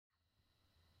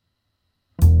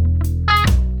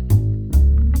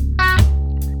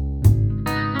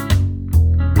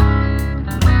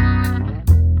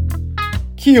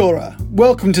Kia ora.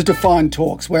 Welcome to Define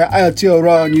Talks, where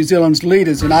Aotearoa New Zealand's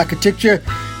leaders in architecture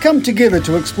come together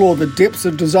to explore the depths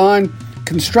of design,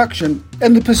 construction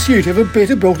and the pursuit of a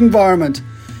better built environment.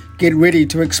 Get ready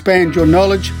to expand your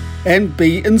knowledge and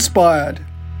be inspired.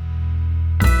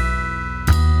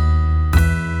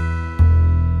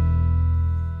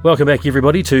 Welcome back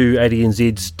everybody to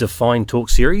ADNZ's Define Talk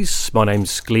series. My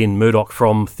name's Glenn Murdoch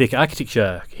from Theka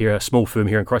Architecture, here a small firm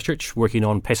here in Christchurch working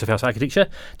on passive house architecture.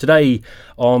 Today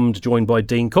I'm joined by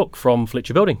Dene Cook from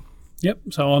Fletcher Building. Yep,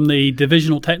 so I'm the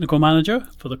Divisional Technical Manager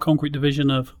for the concrete division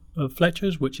of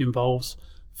Fletcher's, which involves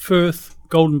Firth,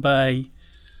 Golden Bay,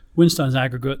 Winstones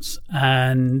Aggregates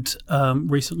and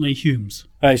recently Humes.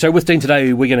 So with Dean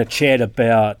today, we're going to chat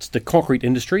about the concrete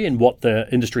industry and what the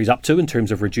industry is up to in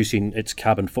terms of reducing its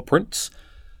carbon footprints.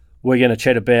 We're going to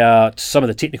chat about some of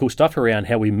the technical stuff around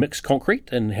how we mix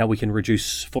concrete and how we can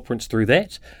reduce footprints through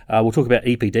that. We'll talk about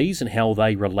EPDs and how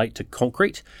they relate to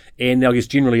concrete, and I guess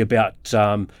generally about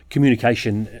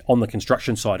communication on the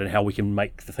construction side and how we can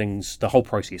make the whole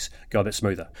process go a bit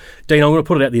smoother. Dean, I'm going to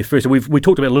put it out there first. We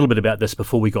talked about a little bit about this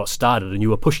before we got started, and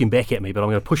you were pushing back at me, but I'm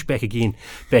going to push back at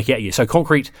you. So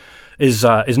concrete is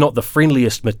not the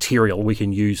friendliest material we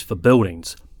can use for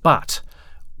buildings, but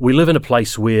we live in a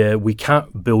place where we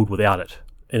can't build without it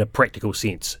in a practical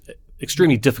sense.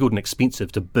 Extremely difficult and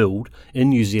expensive to build in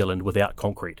New Zealand without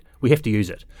concrete. We have to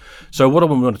use it. So what I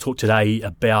want to talk today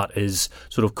about is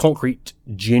sort of concrete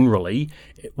generally,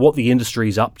 what the industry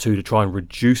is up to try and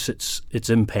reduce its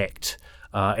impact,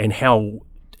 and how,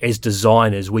 as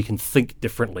designers, we can think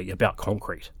differently about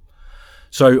concrete.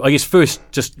 So I guess first,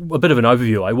 just a bit of an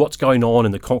overview. What's going on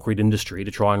in the concrete industry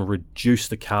to try and reduce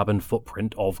the carbon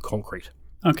footprint of concrete?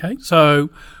 Okay, so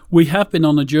we have been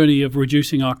on a journey of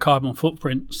reducing our carbon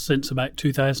footprint since about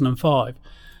 2005.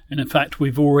 And in fact,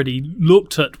 we've already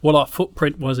looked at what our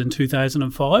footprint was in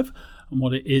 2005 and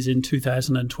what it is in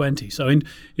 2020. So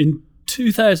in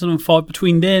 2005,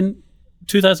 between then,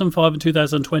 2005 and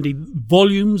 2020,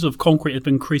 volumes of concrete have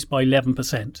been increased by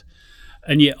 11%.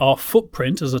 And yet our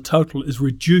footprint as a total is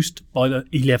reduced by the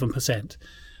 11%.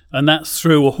 And that's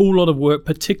through a whole lot of work,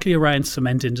 particularly around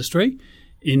cement industry,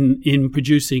 in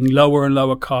producing lower and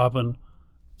lower carbon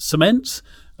cements.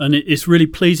 And it's really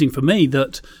pleasing for me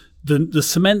that the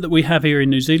cement that we have here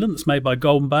in New Zealand, that's made by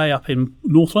Golden Bay up in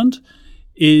Northland,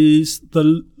 is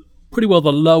pretty well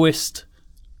the lowest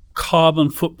carbon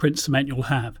footprint cement you'll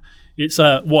have. It's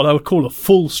what I would call a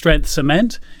full strength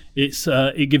cement.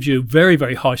 It gives you very,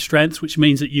 very high strengths, which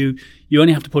means that you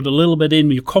only have to put a little bit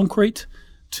in your concrete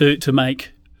to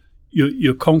make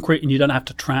your concrete, and you don't have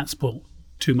to transport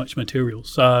too much material.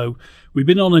 So we've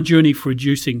been on a journey for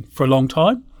reducing for a long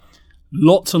time.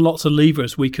 Lots and lots of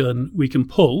levers we can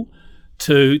pull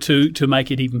to make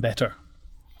it even better.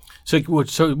 So what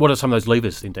are some of those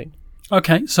levers then, Dean?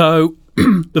 Okay, so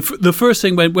the first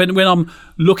thing when I'm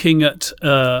looking at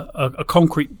a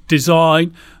concrete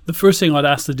design, the first thing I'd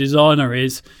ask the designer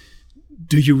is,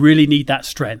 do you really need that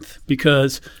strength?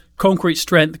 Because concrete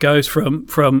strength goes from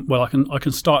well, I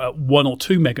can start at 1 or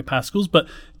 2 megapascals, but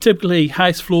typically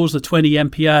house floors are 20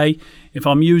 MPa. If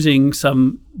I'm using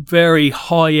some very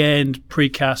high-end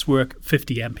precast work,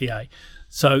 50 MPa.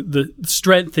 So the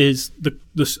strength is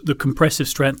the compressive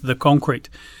strength of the concrete.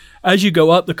 As you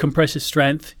go up the compressive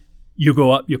strength, you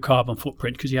go up your carbon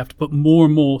footprint because you have to put more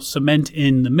and more cement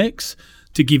in the mix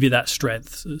to give you that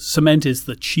strength. Cement is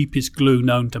the cheapest glue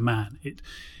known to man.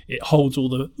 It holds all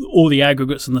the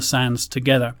aggregates and the sands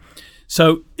together.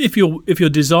 So if you're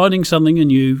designing something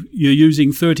and you're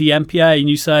using 30 MPa and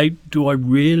you say, do I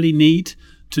really need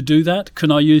to do that? Can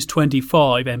I use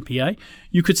 25 MPa?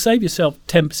 You could save yourself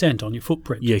 10% on your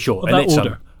footprint. Yeah, sure. Of that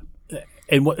order.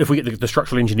 And if we get the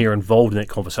structural engineer involved in that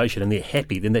conversation and they're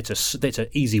happy, then that's an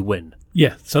easy win.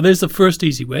 Yeah, so there's the first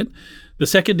easy win. The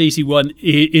second easy one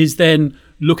is then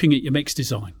looking at your mix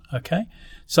design, okay?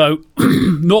 So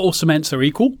not all cements are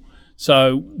equal.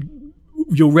 So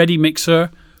your ready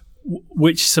mixer,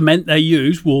 which cement they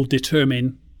use will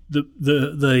determine the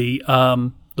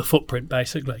footprint,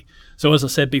 basically. So as I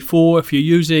said before, if you're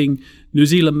using New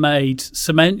Zealand-made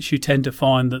cements, you tend to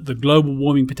find that the global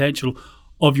warming potential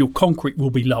of your concrete will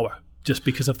be lower just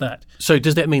because of that. So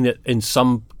does that mean that in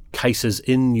some cases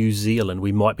in New Zealand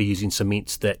we might be using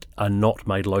cements that are not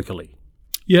made locally?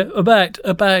 Yeah, about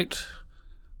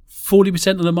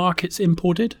 40% of the market's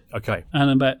imported. Okay.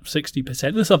 And about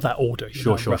 60%. It's of that order.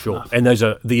 Sure. Enough. And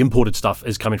the imported stuff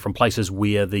is coming from places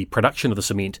where the production of the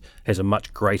cement has a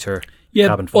much greater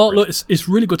carbon footprint. Well, look, it's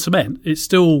really good cement. It's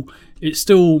still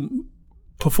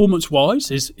performance-wise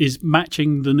is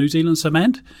matching the New Zealand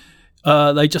cement.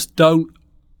 They just don't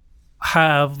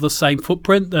have the same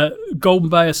footprint. Golden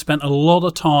Bay has spent a lot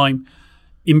of time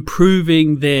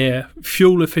improving their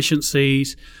fuel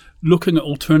efficiencies, looking at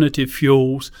alternative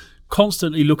fuels,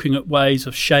 constantly looking at ways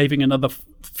of shaving another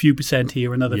few percent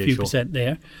here, another few percent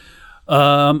there.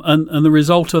 And the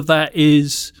result of that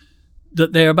is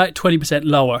that they're about 20%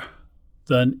 lower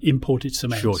than imported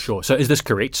cement. Sure. So is this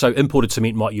correct? So imported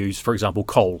cement might use, for example,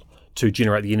 coal to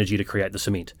generate the energy to create the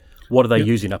cement. What are they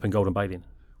using up in Golden Bay then?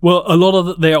 Well, a lot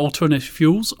of their alternative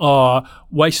fuels are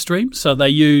waste streams, so they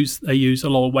use a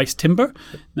lot of waste timber.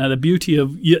 Now, the beauty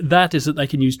of that is that they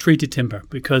can use treated timber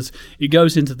because it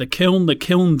goes into the kiln. The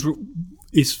kiln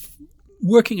is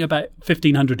working about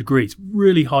 1,500 degrees,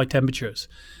 really high temperatures.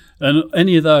 And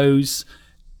any of those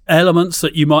elements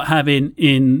that you might have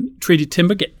in treated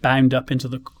timber get bound up into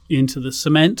the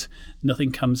cement.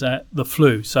 Nothing comes out the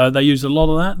flue. So they use a lot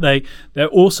of that. They're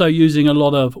also using a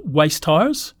lot of waste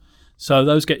tires. So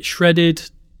those get shredded,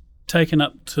 taken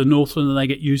up to Northland, and they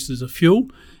get used as a fuel.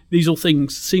 These all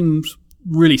things seem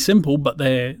really simple, but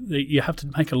you have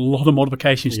to make a lot of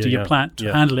modifications to your plant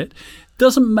to handle it.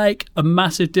 Doesn't make a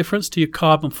massive difference to your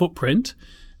carbon footprint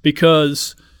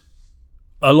because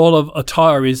a lot of a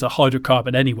tire is a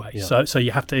hydrocarbon anyway. Yeah. So you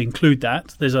have to include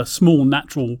that. There's a small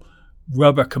natural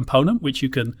rubber component which you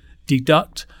can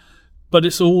deduct, but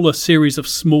it's all a series of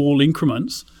small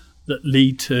increments that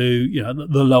lead to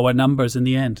the lower numbers in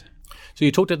the end. So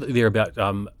you talked there about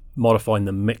modifying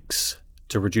the mix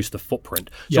to reduce the footprint.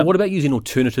 So what about using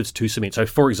alternatives to cement? So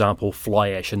for example, fly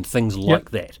ash and things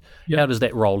like that. How does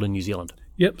that roll in New Zealand?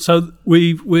 So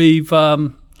we've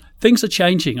things are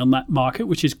changing on that market,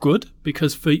 which is good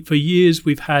because for years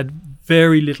we've had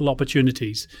very little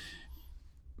opportunities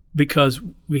because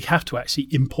we have to actually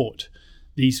import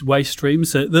these waste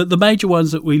streams. The major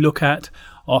ones that we look at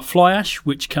are fly ash,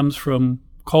 which comes from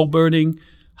coal burning.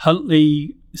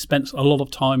 Huntley spends a lot of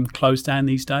time closed down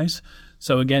these days.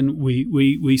 So again,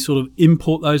 we sort of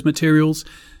import those materials.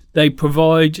 They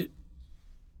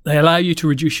allow you to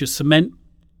reduce your cement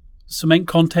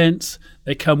contents.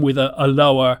 They come with a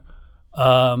lower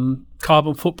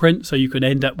carbon footprint, so you can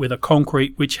end up with a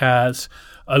concrete which has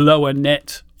a lower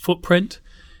net footprint.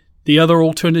 The other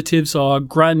alternatives are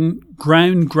ground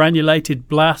granulated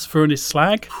blast furnace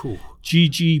slag,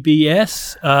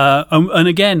 GGBS. And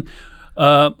again,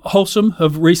 Wholesome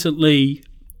have recently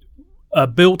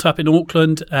built up in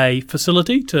Auckland a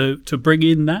facility to bring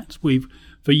in that. We've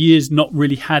for years not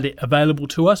really had it available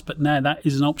to us, but now that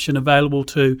is an option available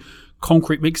to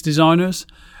concrete mix designers.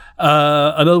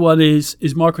 Another one is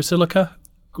microsilica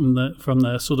from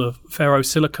the sort of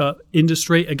ferrosilica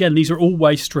industry. Again, these are all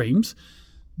waste streams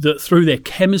that through their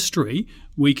chemistry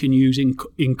we can use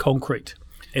in concrete.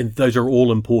 And those are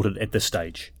all imported at this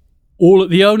stage?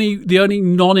 The only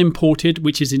non-imported,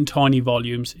 which is in tiny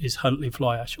volumes, is Huntley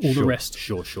fly ash. All the rest,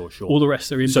 all the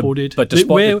rest are imported. But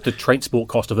despite the transport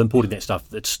cost of importing that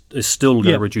stuff, it's still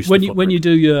going to reduce the footprint. When you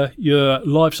do your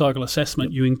life cycle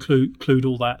assessment, you include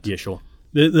all that. Yeah, sure.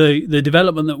 The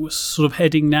development that was sort of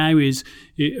heading now is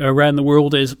around the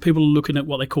world is people are looking at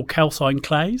what they call calcined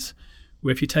clays,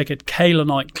 where if you take a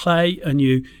kaolinite clay and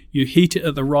you heat it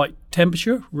at the right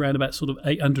temperature, around about sort of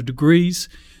 800 degrees,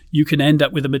 you can end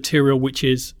up with a material which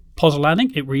is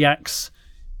pozzolanic. It reacts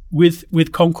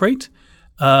with concrete.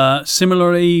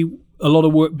 Similarly, a lot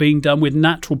of work being done with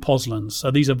natural pozzolans.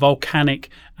 So these are volcanic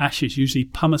ashes, usually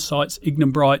pumicites,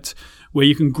 ignimbrites, where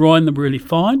you can grind them really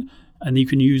fine and you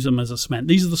can use them as a cement.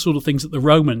 These are the sort of things that the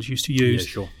Romans used to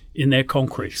use in their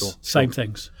concretes. Same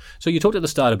things. So you talked at the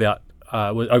start about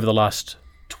over the last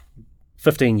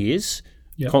 15 years,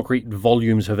 concrete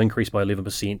volumes have increased by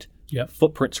 11%.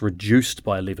 Footprints reduced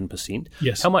by 11%.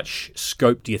 Yes. How much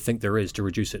scope do you think there is to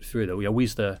reduce it further?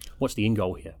 What's the end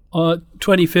goal here?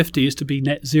 2050 is to be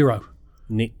net zero.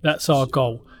 That's our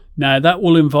goal. Now that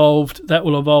will evolve,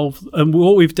 and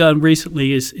what we've done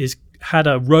recently is had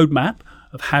a roadmap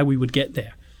of how we would get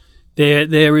there.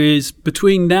 There is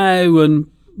between now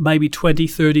and maybe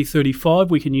 2030,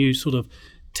 35, we can use sort of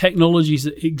technologies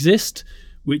that exist,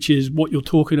 which is what you're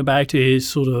talking about is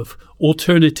sort of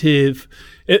alternative.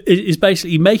 It is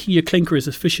basically making your clinker as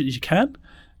efficient as you can.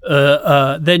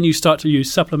 Then you start to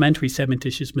use supplementary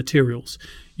cementitious materials.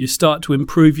 You start to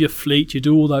improve your fleet. You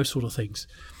do all those sort of things.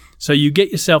 So you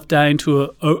get yourself down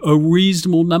to a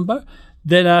reasonable number.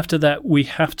 Then after that, we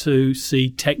have to see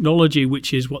technology,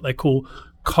 which is what they call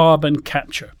carbon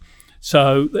capture.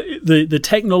 So the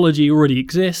technology already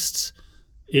exists.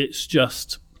 It's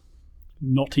just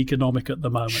not economic at the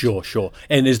moment. Sure.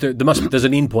 And there's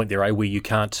an end point there, where you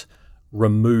can't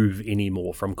remove any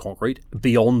more from concrete.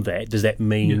 Beyond that, does that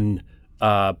mean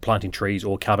planting trees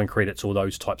or carbon credits or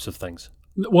those types of things?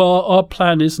 Well, our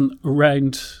plan isn't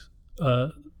around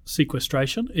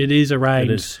sequestration. It is around.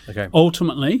 It is. Okay.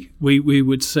 Ultimately, we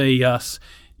would see us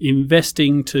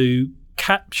investing to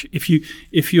capture. If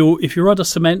you're at a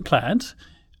cement plant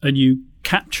and you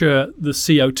capture the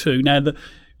CO2. Now,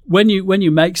 when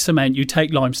you make cement, you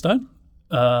take limestone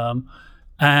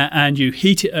and you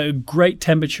heat it at a great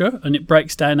temperature, and it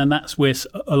breaks down, and that's where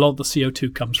a lot of the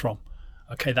CO2 comes from.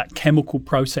 Okay, that chemical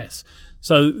process.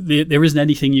 So there isn't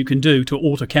anything you can do to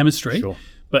alter chemistry. Sure.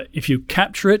 But if you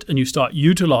capture it and you start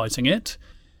utilizing it,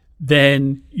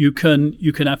 then you can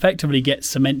effectively get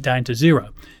cement down to zero.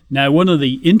 Now, one of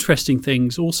the interesting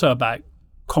things also about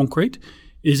concrete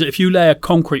is that if you lay a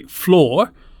concrete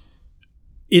floor,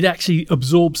 it actually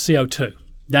absorbs CO2.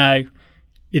 Now,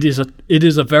 it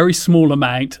is a very small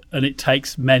amount, and it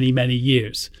takes many, many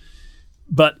years.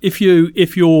 But if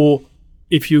you're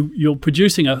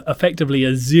producing effectively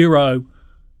a zero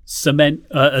cement,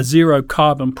 a zero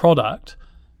carbon product,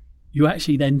 you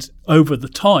actually then, over the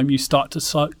time, you start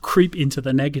to creep into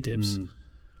the negatives.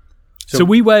 So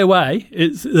we weigh away.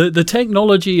 It's, the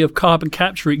technology of carbon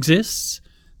capture exists.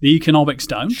 The economics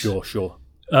don't. Sure.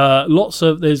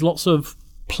 There's lots of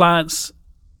plants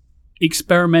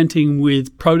experimenting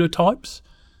with prototypes,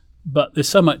 but there's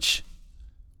so much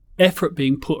effort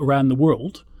being put around the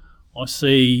world. I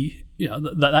see,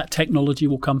 that technology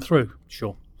will come through.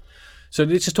 Sure. So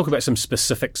let's just talk about some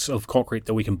specifics of concrete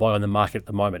that we can buy on the market at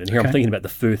the moment. And here I'm thinking about the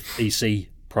Firth EC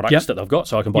products that they've got.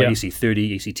 So I can buy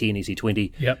EC30, EC10,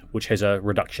 EC20, which has a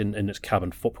reduction in its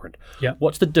carbon footprint.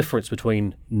 What's the difference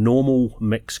between normal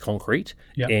mixed concrete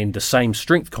and the same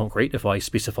strength concrete if I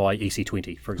specify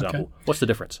EC20, for example? What's the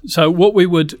difference? So what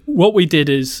we did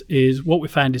is what we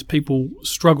found is people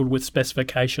struggled with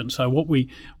specification. So what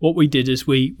we did is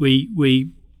we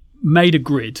made a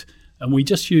grid, and we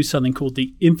just used something called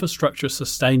the Infrastructure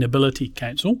Sustainability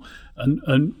Council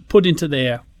and put into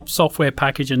their software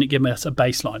package, and it gave us a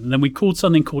baseline. And then we called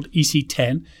something called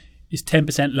EC10 is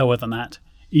 10% lower than that.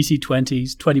 EC20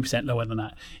 is 20% lower than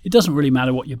that. It doesn't really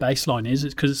matter what your baseline is.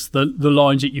 It's because it's the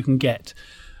lines that you can get.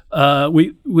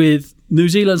 With New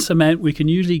Zealand cement, we can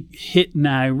usually hit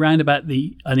now round about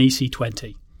an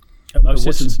EC20.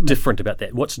 What's different about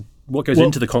that? What goes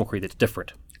into the concrete that's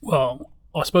different? Well,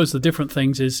 I suppose the different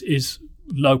things is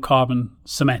low carbon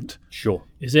cement. Sure.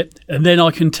 Is it? And then I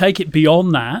can take it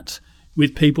beyond that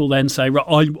with people then say, right,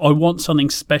 I want something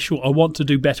special. I want to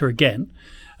do better again.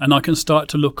 And I can start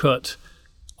to look at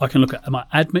my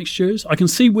admixtures. I can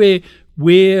see where's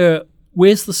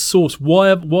the source?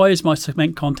 Why is my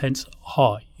cement contents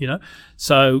high?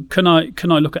 So can I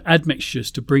look at admixtures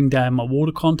to bring down my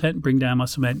water content, bring down my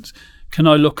cement? Can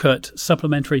I look at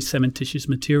supplementary cementitious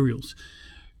materials?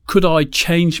 Could I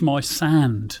change my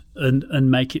sand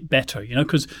and make it better?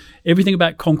 Because everything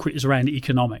about concrete is around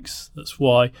economics. That's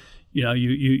why,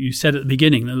 you said at the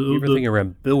beginning. Everything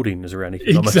around building is around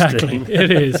economics. Exactly.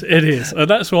 It is. And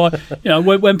that's why,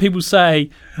 when people say,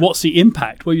 what's the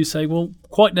impact? Well, you say, well,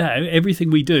 quite now,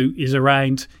 everything we do is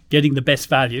around getting the best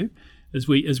value. As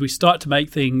we start to make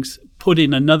things, put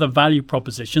in another value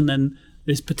proposition, then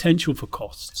there's potential for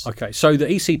costs. Okay, so the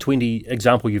EC20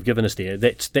 example you've given us there,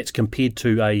 that's compared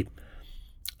to I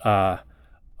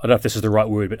don't know if this is the right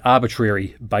word, but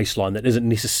arbitrary baseline that isn't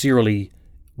necessarily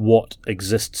what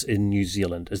exists in New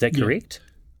Zealand. Is that correct?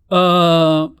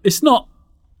 It's not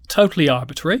totally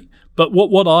arbitrary, but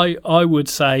what I would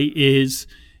say is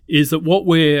that what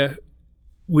we're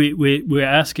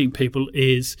asking people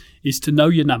is to know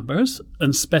your numbers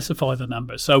and specify the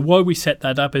numbers. So why we set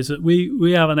that up is that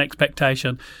we have an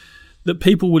expectation that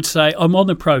people would say, I'm on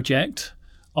a project,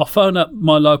 I'll phone up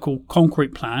my local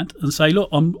concrete plant and say, look,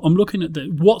 I'm looking at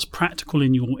what's practical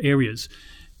in your areas,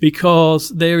 because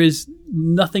there is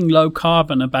nothing low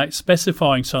carbon about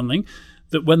specifying something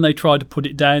that when they try to put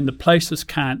it down, the places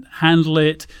can't handle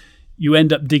it. You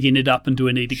end up digging it up and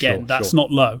doing it again. That's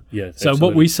not low. Yeah, so absolutely.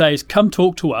 What we say is come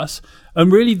talk to us.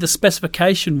 And really the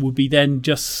specification would be then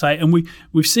just say, and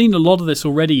we've seen a lot of this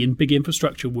already in big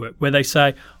infrastructure work, where they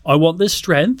say, I want this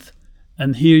strength,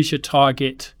 and here's your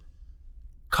target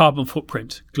carbon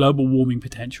footprint, global warming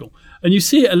potential. And you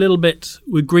see it a little bit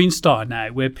with Green Star now,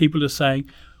 where people are saying,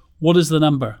 what is the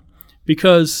number?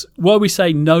 Because why we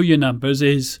say know your numbers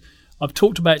is, I've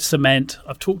talked about cement,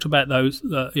 I've talked about those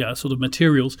sort of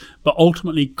materials, but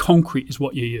ultimately concrete is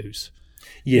what you use.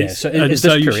 Yeah, is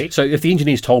this correct? So if the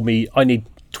engineer's told me I need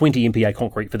 20 MPa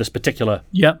concrete for this particular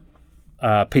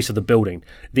piece of the building,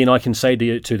 then I can say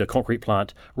to the concrete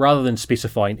plant, rather than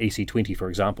specifying EC20, for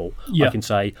example, I can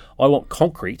say, I want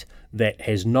concrete that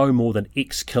has no more than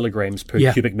X kilograms per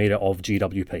cubic metre of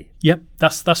GWP. Yep,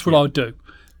 that's what I would do.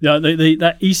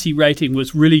 That EC rating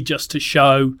was really just to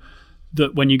show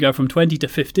that when you go from 20 to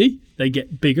 50, they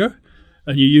get bigger.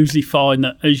 And you usually find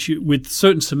that with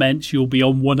certain cements, you'll be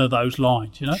on one of those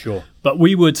lines, Sure. But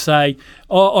we would say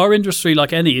our industry,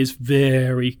 like any, is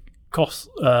very cost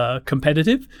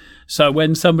competitive. So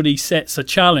when somebody sets a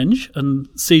challenge and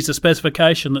sees a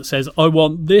specification that says, I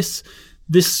want this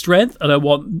strength and I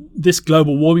want this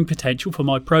global warming potential for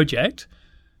my project,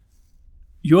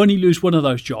 you only lose one of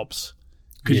those jobs.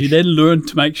 Because you then learn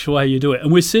to make sure how you do it.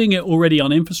 And we're seeing it already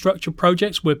on infrastructure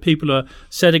projects where people are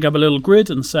setting up a little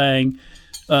grid and saying,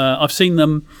 I've seen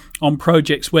them on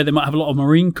projects where they might have a lot of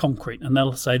marine concrete, and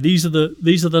they'll say, these are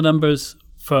the numbers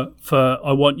for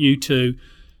I want you to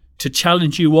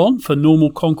challenge you on for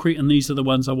normal concrete, and these are the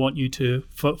ones I want you to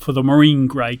for the marine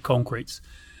grade concretes.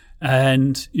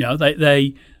 And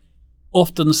they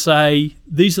often say,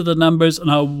 these are the numbers,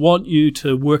 and I want you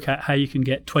to work out how you can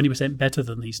get 20% better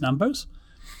than these numbers.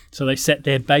 So they set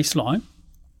their baseline.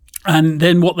 And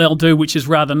then what they'll do, which is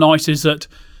rather nice, is that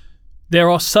there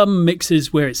are some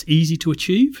mixes where it's easy to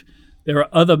achieve. There are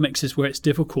other mixes where it's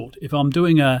difficult. If I'm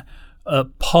doing a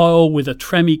pile with a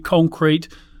tremie concrete,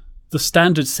 the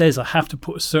standard says I have to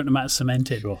put a certain amount of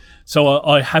cement in. Sure. So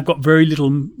I have got very little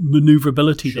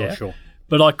maneuverability there. Sure.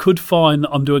 But I could find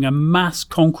that I'm doing a mass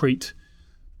concrete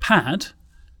pad,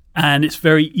 and it's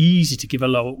very easy to give a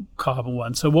low carbon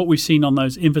one. So what we've seen on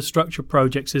those infrastructure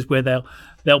projects is where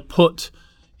they'll put,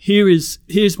 here's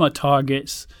my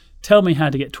targets, tell me how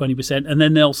to get 20%, and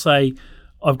then they'll say,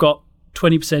 I've got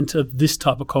 20% of this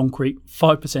type of concrete,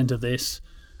 5% of this,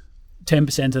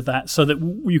 10% of that, so that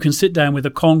you can sit down with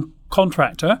a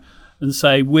contractor and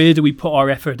say, where do we put our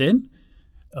effort in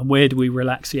and where do we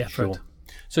relax the effort? Sure.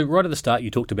 So right at the start,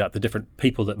 you talked about the different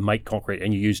people that make concrete,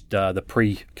 and you used the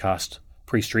pre-stressed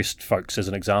folks as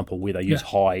an example, where they use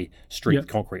high strength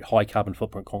concrete, high carbon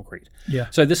footprint concrete. Yeah.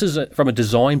 So this is, from a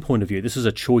design point of view, this is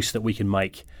a choice that we can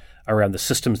make around the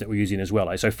systems that we're using as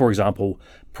well. So for example,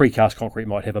 precast concrete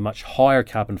might have a much higher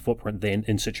carbon footprint than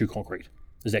in situ concrete.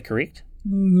 Is that correct?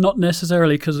 Not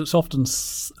necessarily, because it's often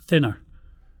thinner.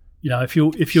 If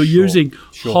you're using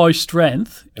high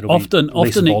strength, often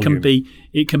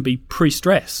it can be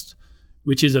pre-stressed,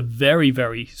 which is a very,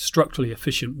 very structurally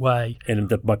efficient way.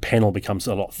 And my panel becomes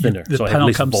a lot thinner. The so panel I have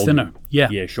less becomes volume. thinner. Yeah.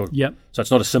 Yeah, sure. Yep. So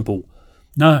it's not a simple...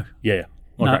 No. Yeah.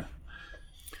 Okay. No.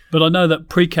 But I know that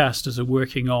precasters are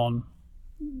working on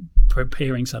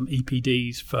preparing some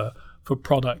EPDs for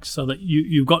products so that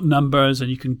you've got numbers and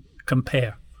you can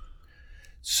compare.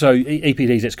 So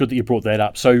EPDs, it's good that you brought that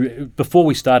up. So before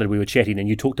we started, we were chatting and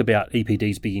you talked about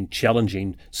EPDs being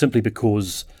challenging simply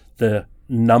because the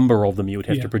number of them you would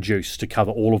have to produce to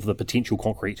cover all of the potential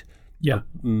concrete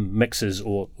mixes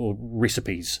or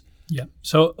recipes. Yeah.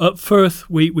 So at Firth,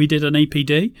 we did an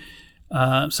EPD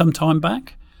some time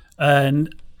back,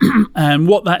 and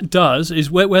what that does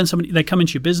is when they come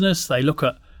into your business, they look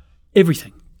at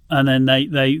everything, and then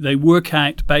they work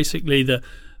out basically the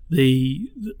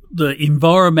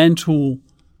environmental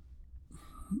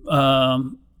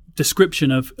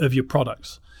description of your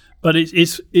products. But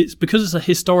it's because it's a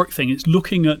historic thing. It's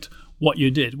looking at what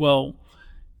you did. Well,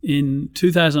 in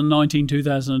 2019,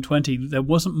 2020, there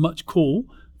wasn't much call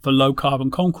for low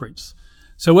carbon concretes.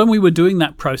 So when we were doing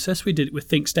that process, we did it with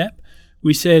ThinkStep.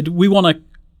 We said we want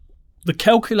the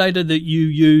calculator that you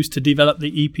use to develop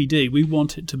the EPD, we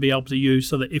want it to be able to use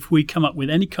so that if we come up with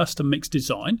any custom mix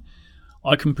design,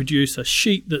 I can produce a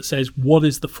sheet that says what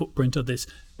is the footprint of this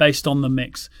based on the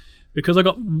mix. Because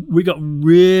we got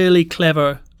really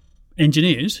clever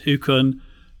engineers who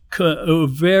are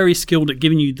very skilled at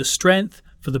giving you the strength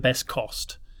for the best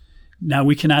cost. Now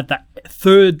we can add that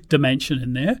third dimension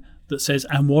in there that says,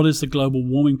 and what is the global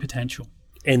warming potential?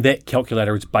 And that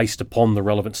calculator is based upon the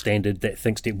relevant standard that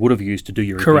ThinkStep would have used to do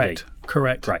your EPD.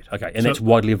 Correct. Great. Okay. And that's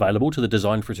widely available to the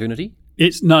design fraternity?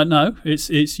 It's no.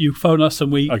 It's you phone us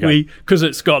and we because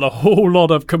it's got a whole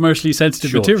lot of commercially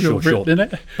sensitive material written in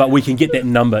it. But we can get that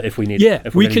number if we need. Yeah,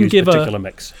 if we can give a particular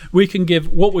mix. We can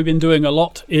give. What we've been doing a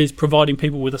lot is providing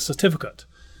people with a certificate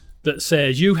that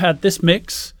says you had this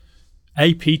mix.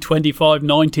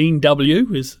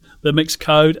 AP2519W is the mix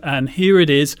code, and here it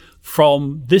is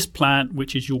from this plant,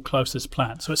 which is your closest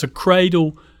plant. So it's a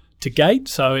cradle to gate,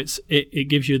 so it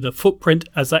gives you the footprint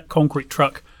as that concrete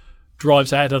truck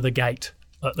drives out of the gate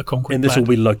at the concrete And this plant.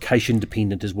 will be location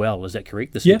dependent as well, is that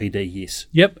correct? This EPD, yes.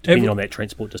 Yep. Depending on that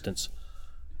transport distance.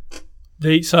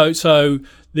 The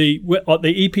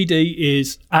EPD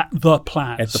is at the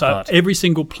plant. Every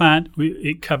single plant,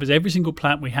 it covers every single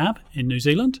plant we have in New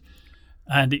Zealand.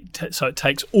 And it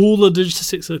takes all the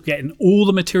logistics of getting all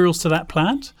the materials to that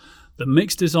plant, the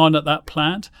mix design at that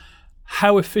plant,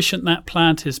 how efficient that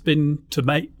plant has been to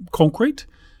make concrete,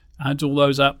 adds all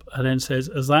those up, and then says,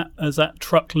 as that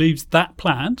truck leaves that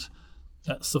plant,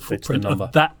 that's the footprint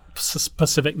of that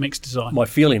specific mix design. My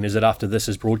feeling is that after this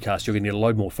is broadcast, you're going to get a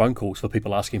load more phone calls for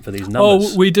people asking for these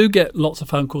numbers. Oh, we do get lots of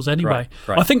phone calls anyway.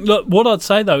 Right. I think, look, what I'd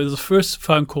say, though, is the first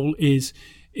phone call is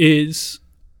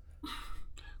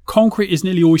concrete is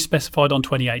nearly always specified on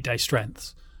 28-day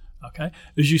strengths. Okay,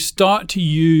 as you start to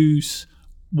use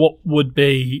what would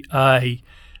be a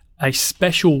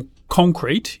special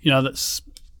concrete, that's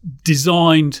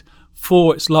designed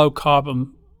for its low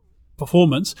carbon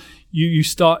performance, you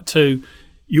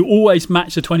always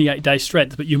match the 28-day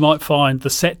strength, but you might find the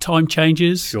set time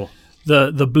changes, sure,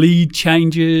 the bleed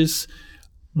changes,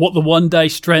 what the 1 day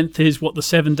strength is, what the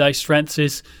 7 day strength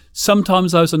is.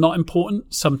 Sometimes those are not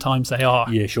important, sometimes they are.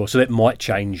 Yeah, sure. So that might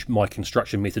change my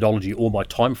construction methodology or my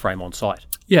time frame on site.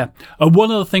 Yeah.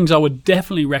 One of the things I would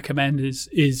definitely recommend is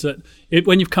that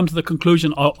when you've come to the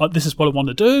conclusion, this is what I want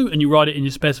to do, and you write it in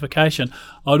your specification,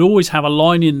 I'd always have a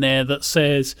line in there that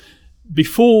says,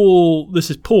 before this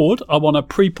is poured, I want a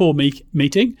pre-pour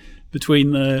meeting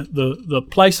between the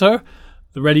placer,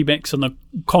 the ready mix, and the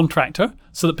contractor,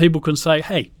 so that people can say,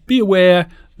 hey, be aware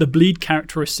the bleed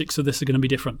characteristics of this are going to be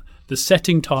different. The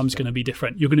setting time is going to be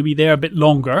different. You're going to be there a bit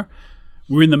longer.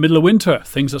 We're in the middle of winter.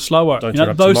 Things are slower. Don't turn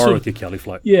up tomorrow with your Kelly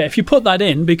float. Yeah, if you put that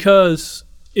in, because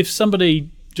if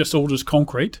somebody just orders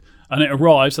concrete and it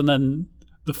arrives and then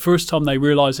the first time they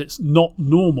realise it's not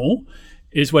normal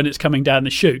is when it's coming down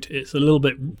the chute. It's a little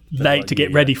bit late to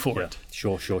get ready for it.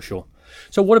 Sure.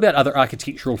 So what about other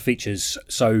architectural features?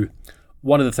 So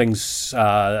one of the things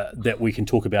that we can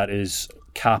talk about is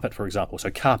carpet, for example. So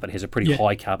carpet has a pretty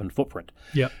high carbon footprint.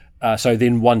 Yeah. So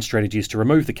then one strategy is to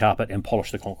remove the carpet and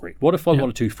polish the concrete. What if I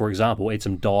wanted to, for example, add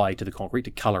some dye to the concrete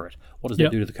to colour it? What does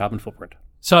that do to the carbon footprint?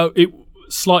 So it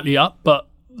slightly up, but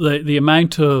the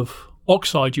amount of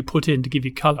oxide you put in to give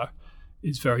you colour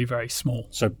is very, very small.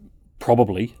 So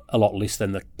probably a lot less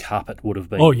than the carpet would have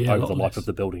been over the life of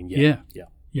the building. Yeah.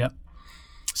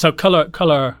 So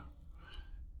colour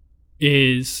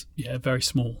is very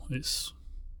small.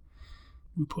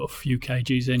 We put a few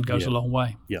kgs in, goes a long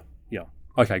way. Yeah.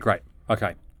 Okay, great.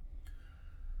 Okay,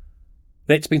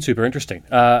 that's been super interesting.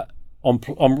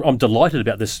 I'm delighted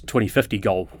about this 2050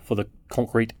 goal for the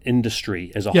concrete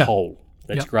industry as a whole.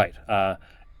 That's great.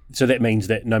 So that means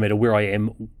that no matter where I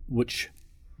am, which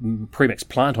premix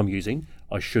plant I'm using,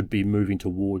 I should be moving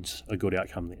towards a good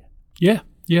outcome there.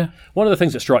 Yeah. One of the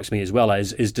things that strikes me as well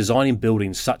is designing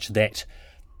buildings such that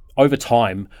over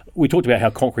time, we talked about how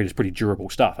concrete is pretty durable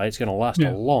stuff. It's going to last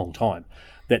a long time.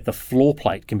 That the floor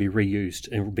plate can be reused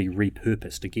and be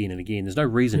repurposed again and again. There's no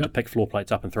reason to pick floor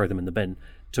plates up and throw them in the bin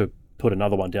to put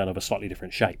another one down of a slightly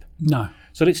different shape. No.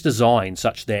 So let's design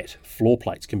such that floor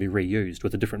plates can be reused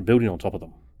with a different building on top of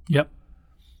them. Yep.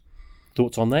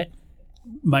 Thoughts on that?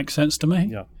 Makes sense to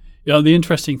me. Yeah. The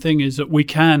interesting thing is that we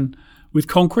can, with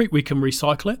concrete, we can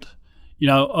recycle it.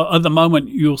 At the moment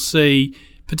you'll see,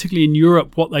 particularly in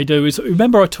Europe, what they do is,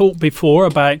 remember I talked before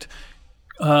about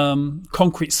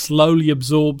concrete slowly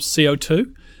absorbs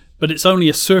CO2, but it's only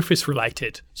a surface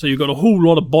related. So you've got a whole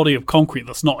lot of body of concrete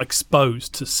that's not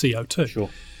exposed to CO2. Sure.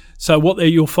 So what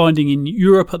you're finding in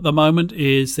Europe at the moment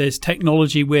is there's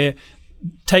technology where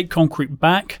take concrete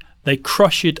back, they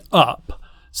crush it up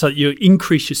so that you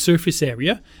increase your surface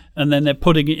area, and then they're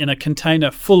putting it in a container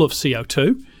full of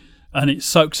CO2, and it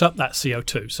soaks up that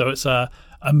CO2. So it's a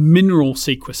mineral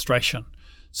sequestration.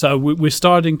 So we're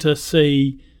starting to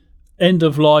see end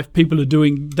of life, people are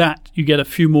doing that. You get a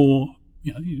few more,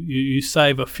 you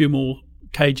save a few more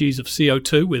kgs of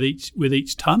CO2 with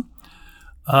each ton.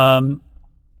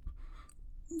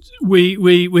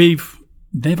 We've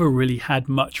never really had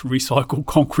much recycled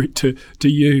concrete to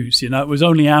use. It was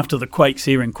only after the quakes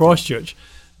here in Christchurch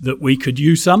that we could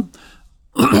use some.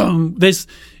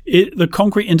 The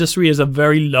concrete industry is a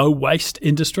very low waste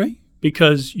industry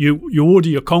because you order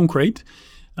your concrete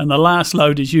and the last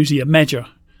load is usually a measure.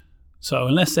 So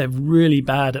unless they're really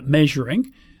bad at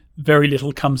measuring, very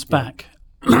little comes back.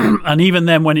 And even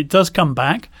then, when it does come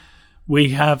back, we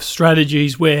have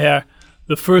strategies where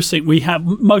the first thing we have,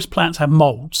 most plants have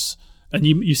molds, and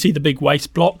you see the big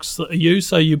waste blocks that are used,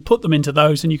 so you put them into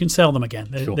those and you can sell them again.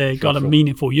 They've got a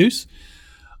meaningful use.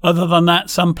 Other than that,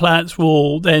 some plants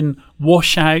will then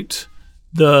wash out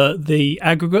the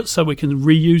aggregates so we can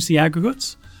reuse the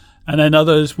aggregates, and then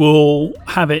others will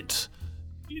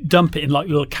dump it in like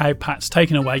little cow pats,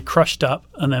 taken away, crushed up,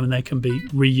 and then they can be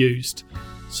reused.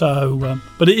 So,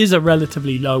 but it is a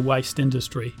relatively low waste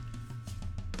industry.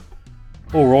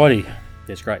 Alrighty,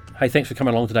 that's great. Hey, thanks for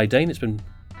coming along today, Dean. It's been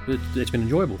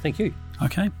enjoyable. Thank you.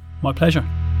 Okay, my pleasure.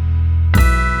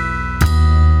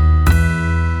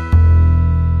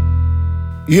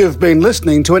 You've been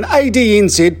listening to an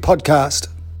ADNZ podcast.